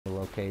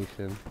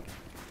location.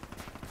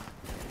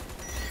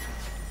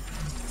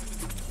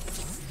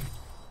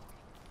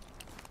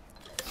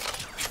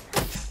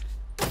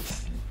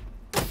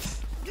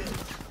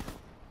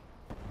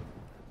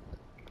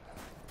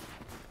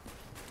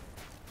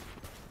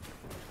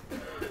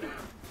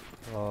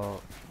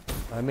 Well,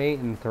 I'm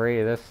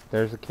 8-3.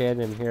 There's a kid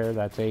in here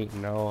that's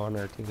 8-0 on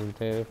our team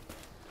too.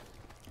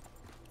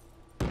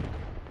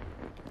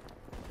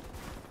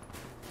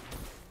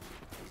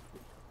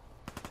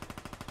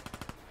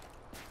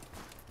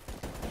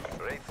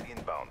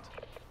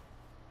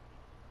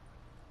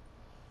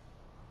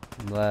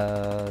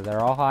 They're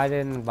all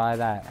hiding by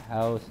that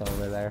house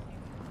over there.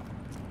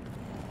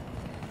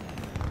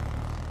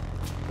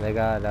 They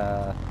got,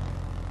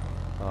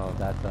 oh,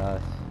 that's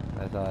us.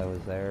 I thought I was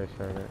there,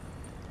 sure.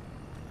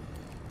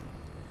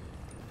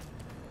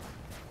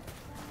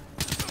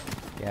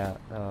 Yeah,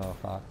 oh,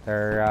 fuck.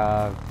 They're,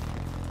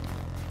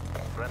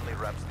 Friendly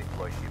reps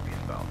deploy ship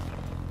inbound.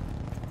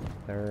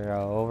 They're,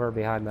 over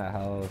behind that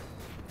house.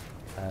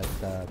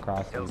 That's,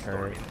 crossing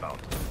turret.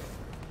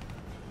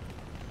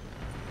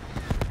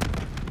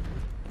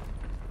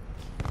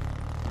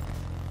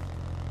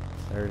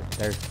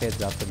 There's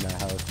kids up in that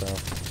house, though.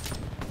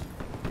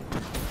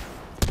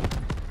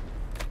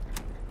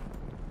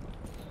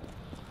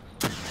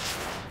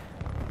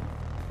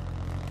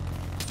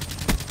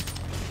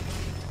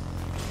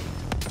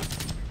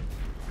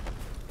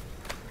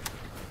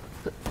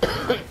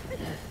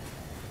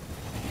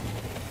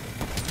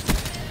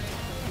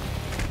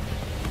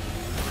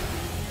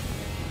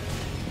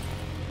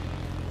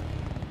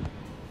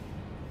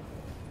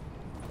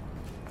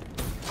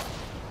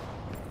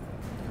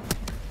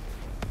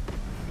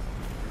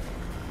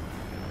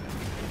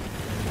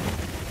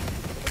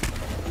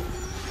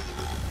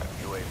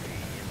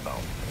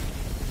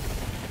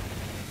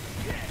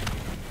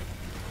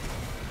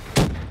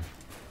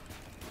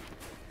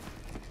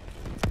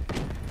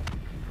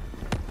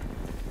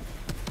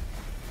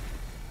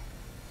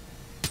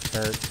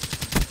 Church.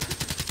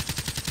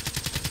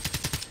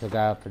 The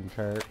guy up in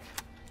church.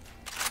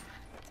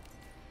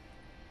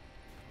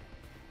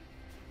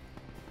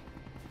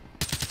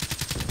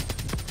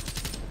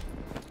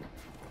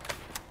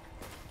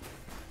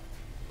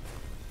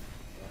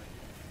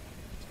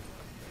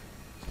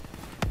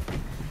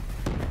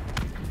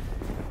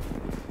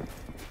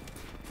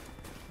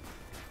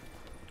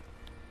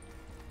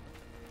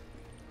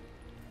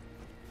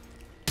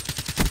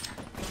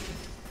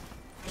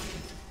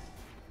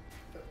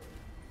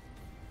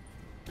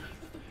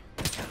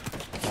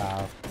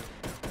 Wow.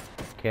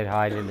 Kid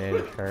hiding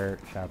in church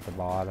at the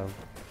bottom.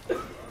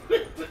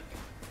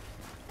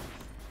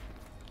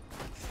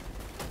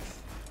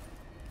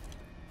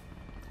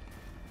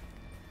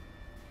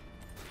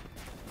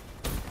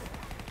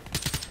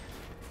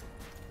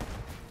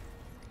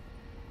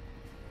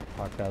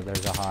 Watch out,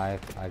 there's a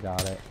hive. I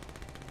got it.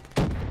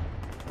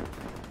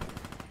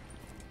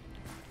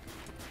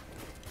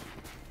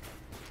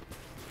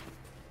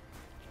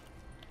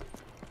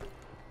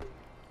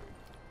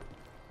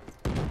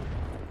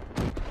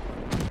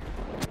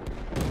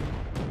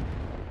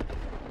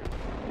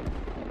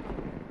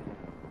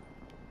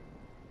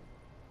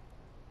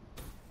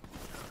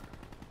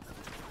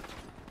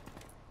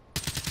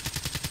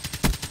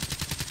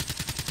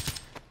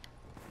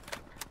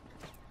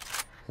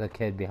 The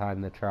kid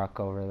behind the truck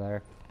over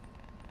there.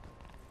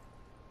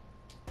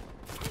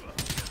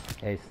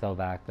 He's still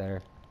back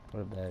there.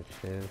 What a bitch,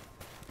 dude.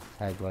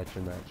 Head glitch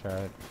in that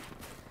truck.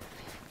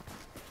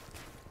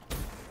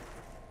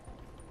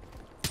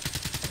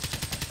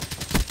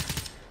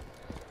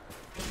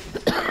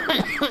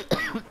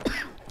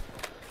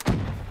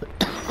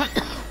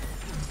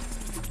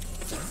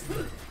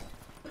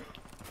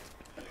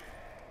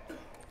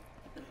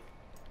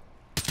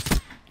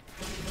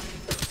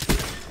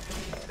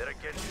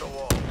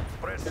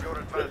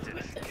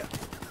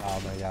 Oh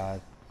my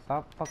god.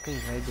 Stop fucking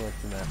head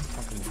glitching that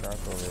fucking truck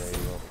over there, you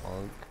little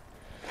punk.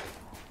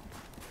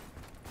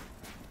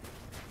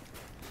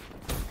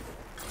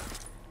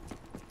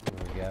 I'm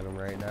gonna get him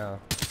right now.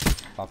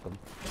 Fuck him.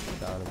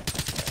 Got him.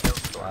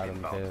 Got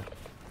him too.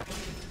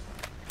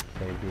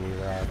 Baby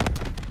rock.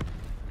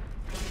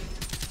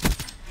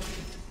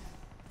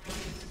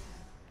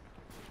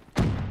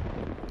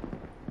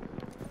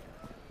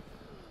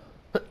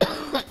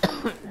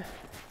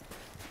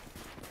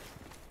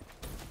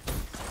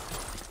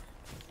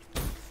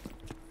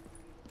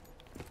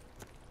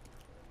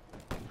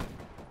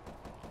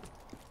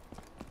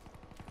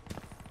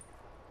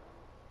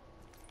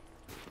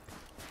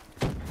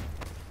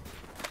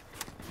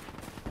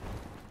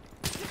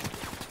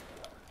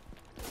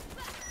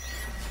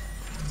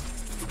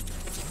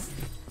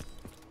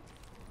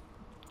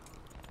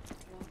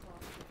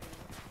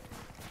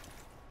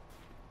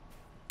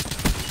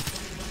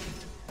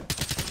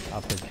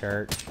 Up in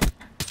church.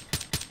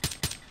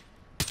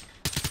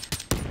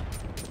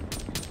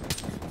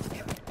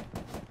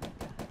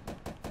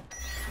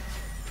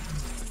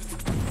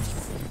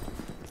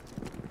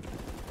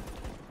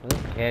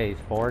 This kid, he's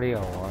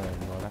 40-01.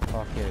 What a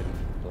fucking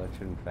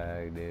glitching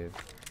fag, dude.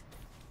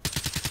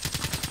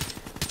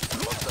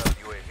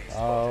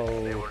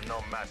 spotted. They Oh. were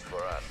no match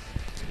for us.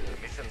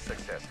 Mission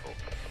successful.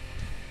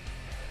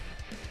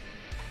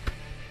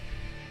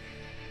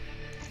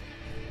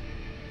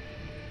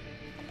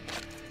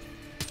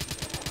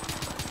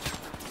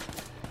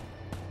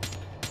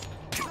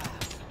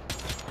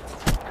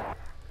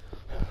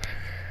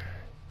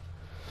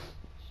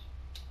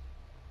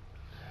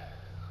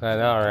 I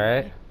know,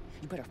 right?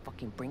 You better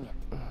fucking bring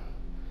it.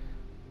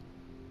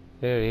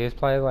 Dude, he's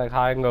playing like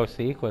hide and go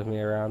seek with me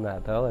around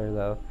that pillar,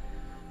 though.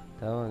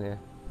 Telling you.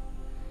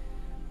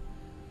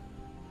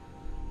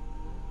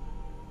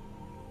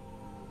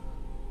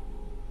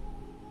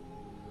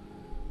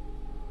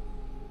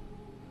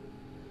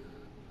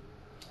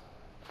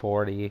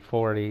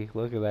 Forty.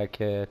 Look at that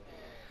kid.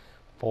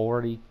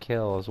 40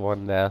 kills,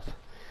 1 death.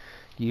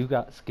 You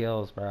got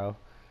skills, bro.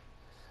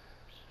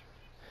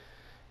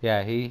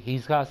 Yeah,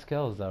 he's got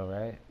skills though,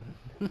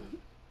 right?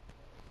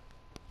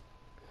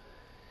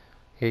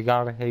 he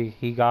got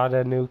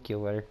a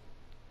nuclear.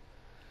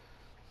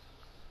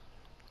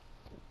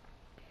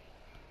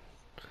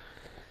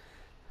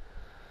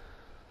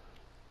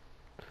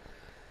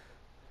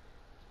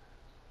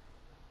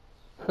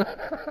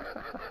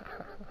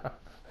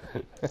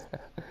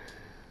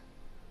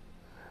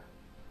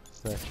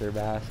 That's your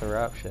mass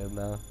eruption,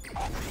 though.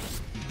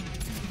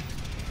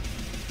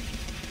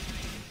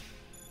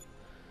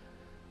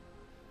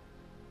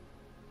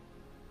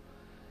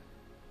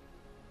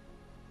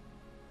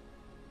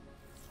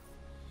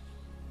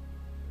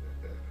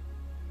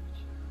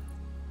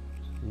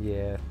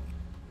 Yeah.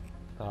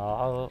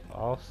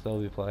 I'll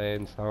still be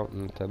playing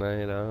something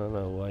tonight. I don't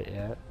know what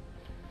yet.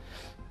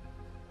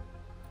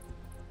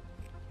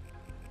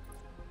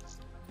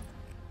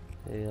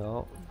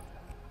 Yeah.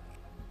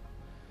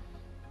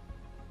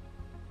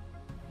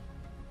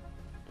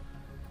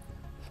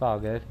 It's all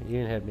good.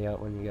 You can hit me up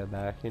when you get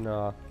back. You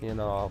know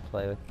I'll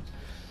play with.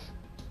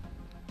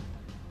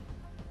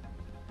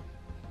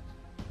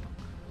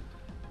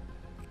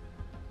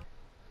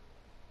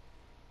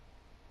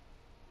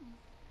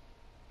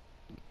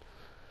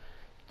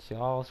 It's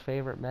y'all's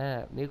favorite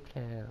map,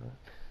 Nuketown.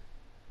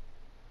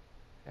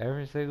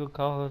 Every single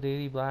Call of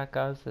Duty Black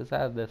Ops has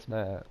had this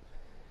map.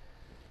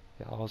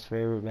 Y'all's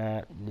favorite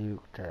map,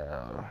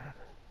 Nuketown.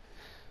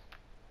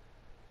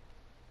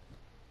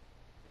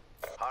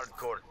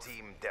 Hardcore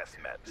team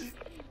deathmatch.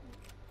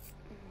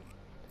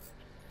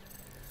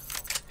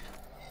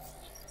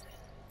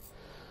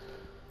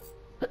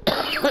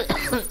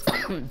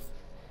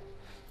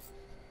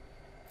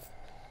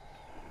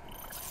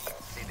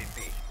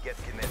 CDP, get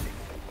kinetic.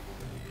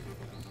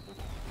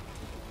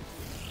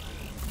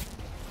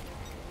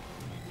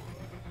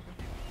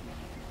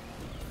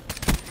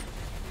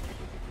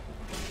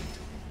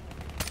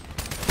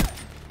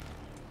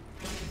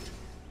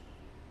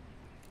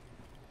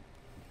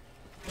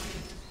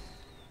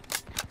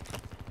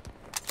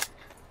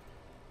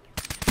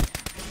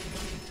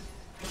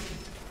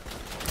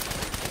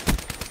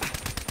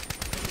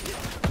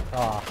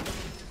 Ah.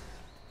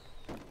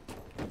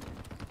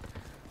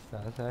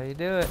 That's how you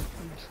do it.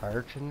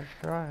 Search and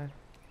destroy.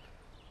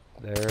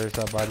 There's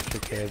a bunch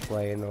of kids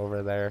laying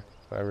over there.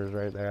 Whoever's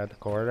right there at the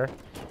corner.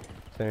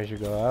 As soon as you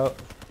go out,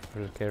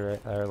 there's a kid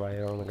right there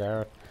laying on the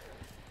ground.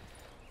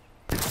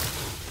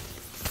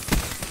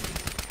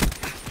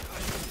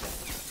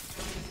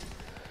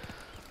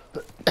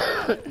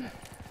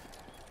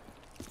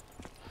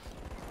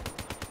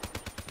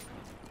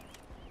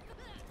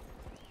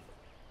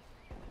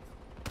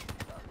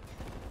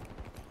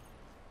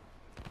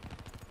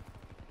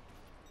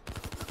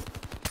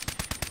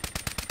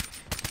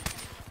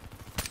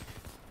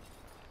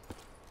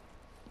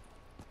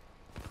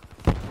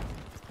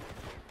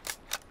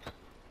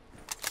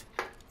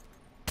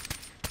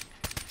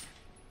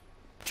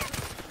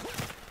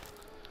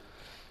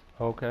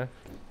 Okay.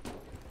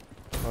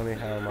 Funny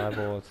how my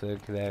bullets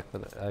didn't connect,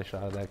 but I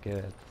shot that kid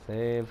at the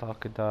same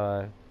fucking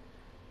time.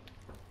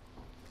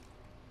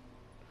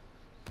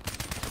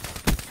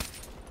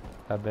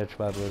 That bitch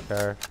my blue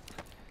car.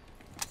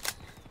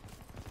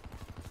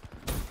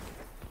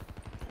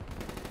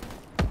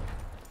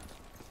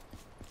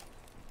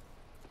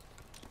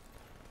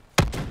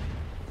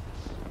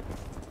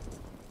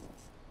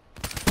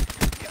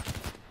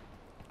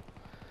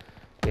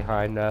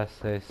 Behind us,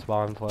 they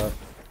spawn flip.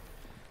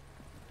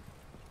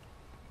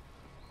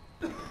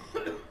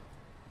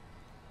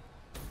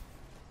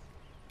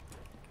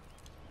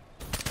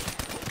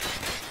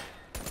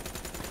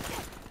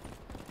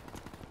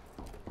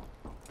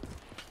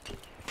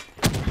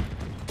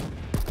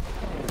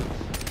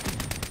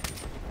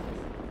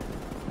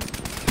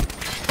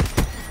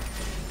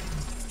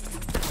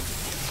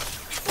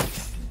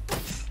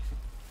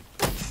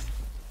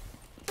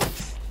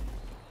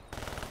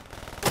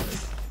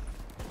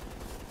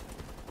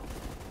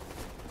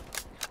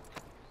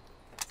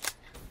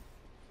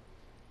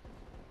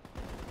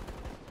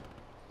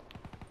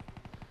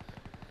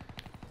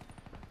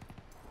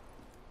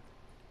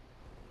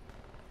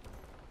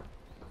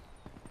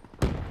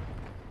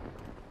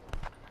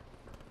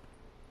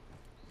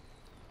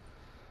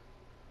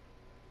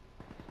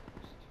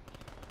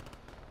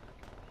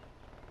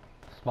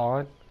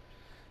 spawn.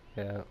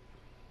 Yeah.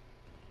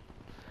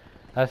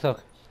 That's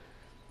okay.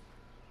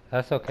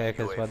 That's okay,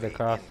 because when they UAV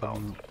cross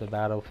inbound. the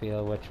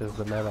battlefield, which is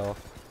the middle,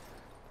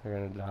 they're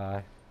gonna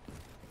die.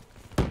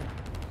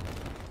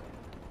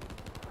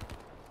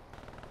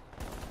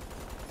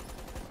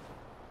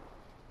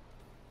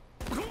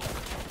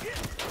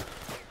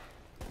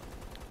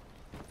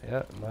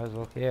 Yep, might as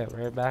well get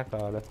right back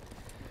on it.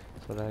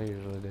 That's what I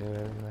usually do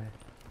anyway.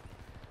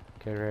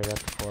 Get right at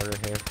the corner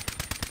here.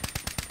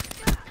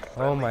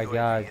 Oh Friendly my UAV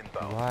god,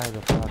 inbound. why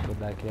the fuck would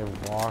that kid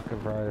walk in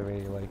front of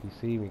me like you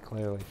see me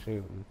clearly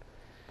shooting?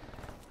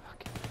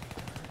 Fucking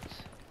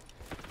retards.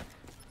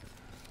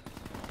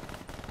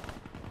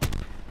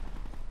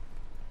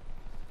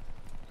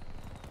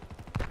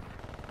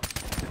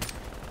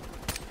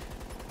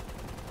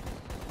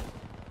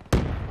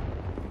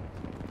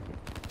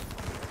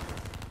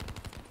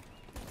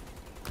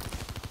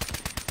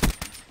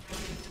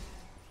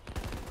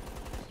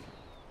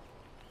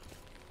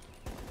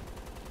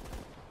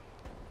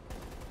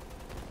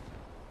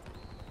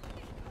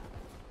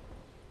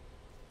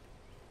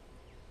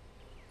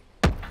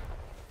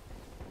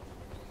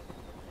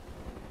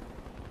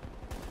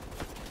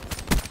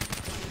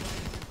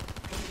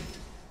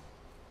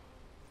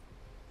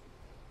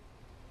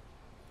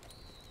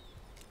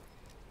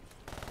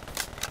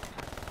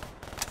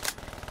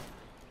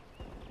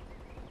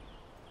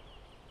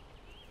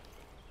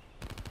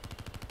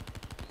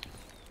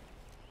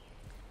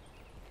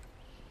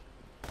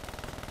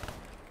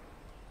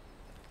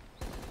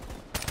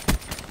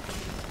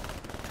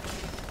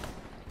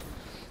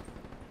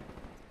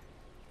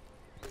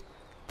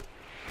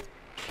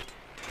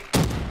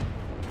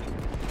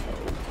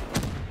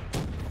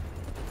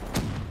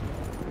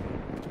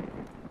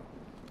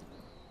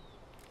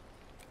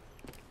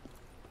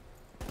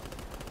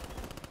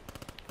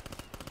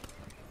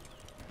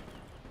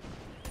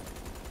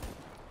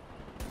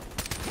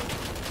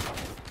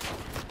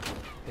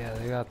 Yeah,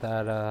 they got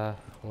that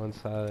one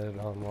side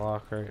on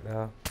lock right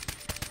now.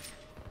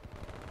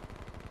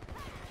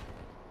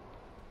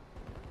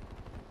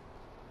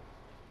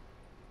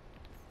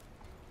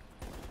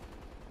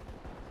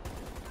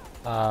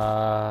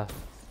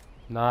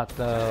 Not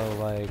the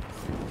like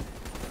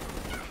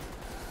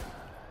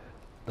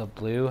the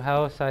blue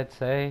house, I'd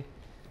say.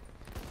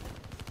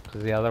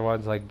 Because the other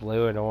one's like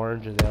blue and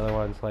orange, and the other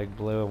one's like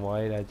blue and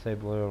white. I'd say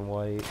blue and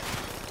white.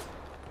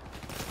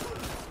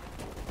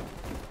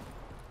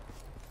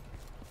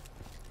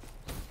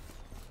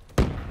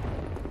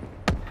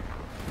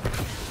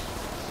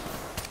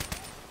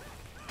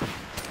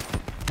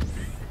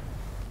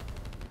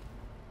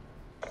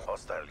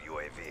 Hostile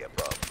UAV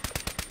above.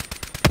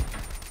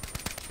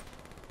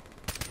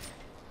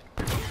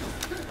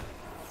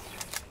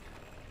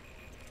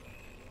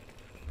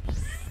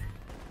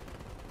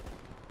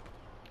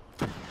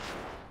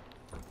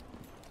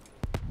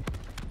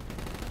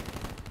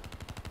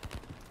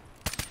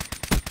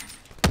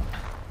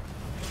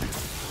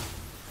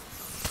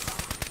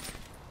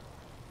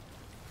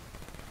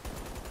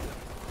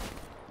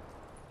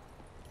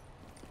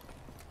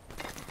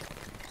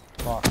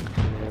 Fuck.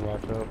 Yeah,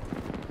 watch out.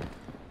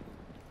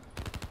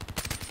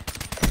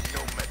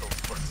 No medals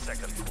for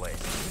second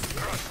place.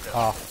 Crush them.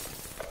 Oh,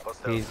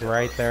 Hostile he's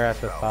right terrorists there at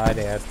the inbound. side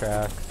end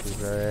tracks. He's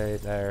right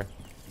there.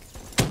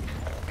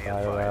 Be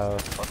I don't know.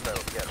 advised.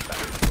 Hostile care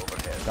package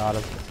overhead. Got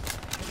him.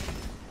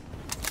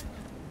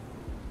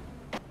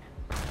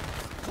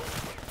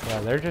 Yeah,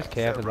 they're just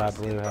camping that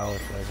blue house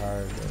like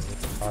hard,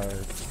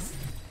 hard.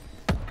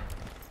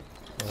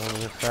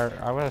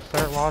 I'm gonna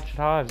start launching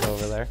hives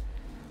over there.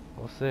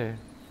 We'll see.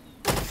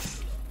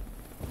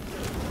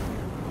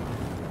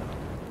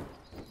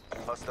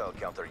 Hostile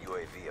counter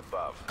UAV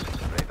above.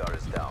 Radar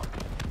is down.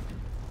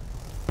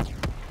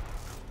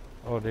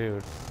 Oh,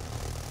 dude.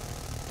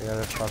 We got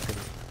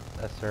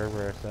a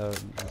server, so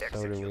do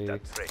Execute we.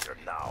 that traitor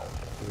now.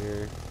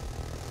 Weird.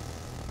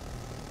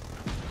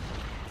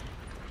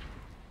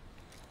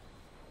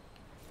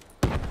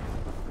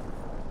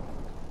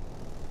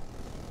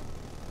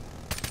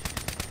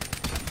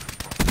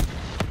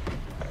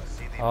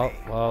 CDB. Oh,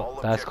 All well,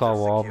 that's objectives called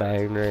wall secured.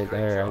 bang right Great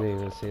there. I job. didn't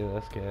even see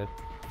this kid.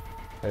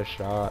 Good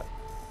shot.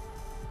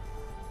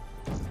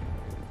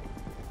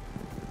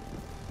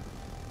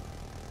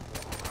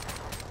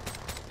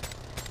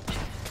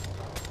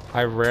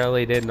 I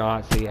really did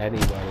not see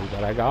anybody,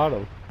 but I got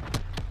him.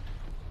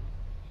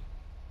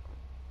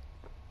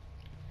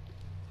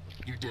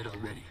 You're dead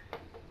already.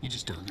 You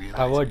just don't realize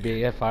I would it.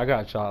 be if I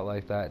got shot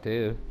like that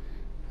too.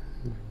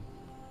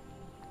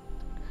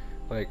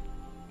 Like,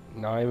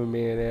 not even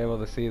being able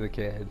to see the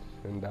kid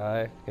and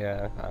die.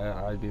 Yeah,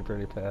 I'd be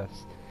pretty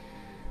pissed.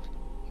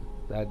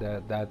 That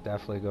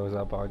definitely goes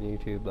up on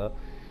YouTube though.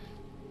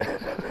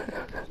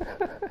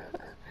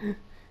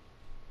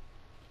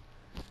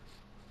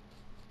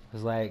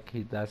 It's like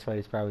that's what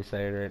he's probably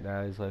saying right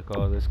now. He's like,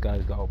 "Oh, this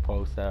guy's gonna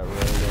post that really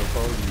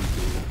on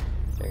YouTube,"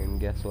 and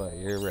guess what?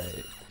 You're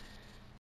right.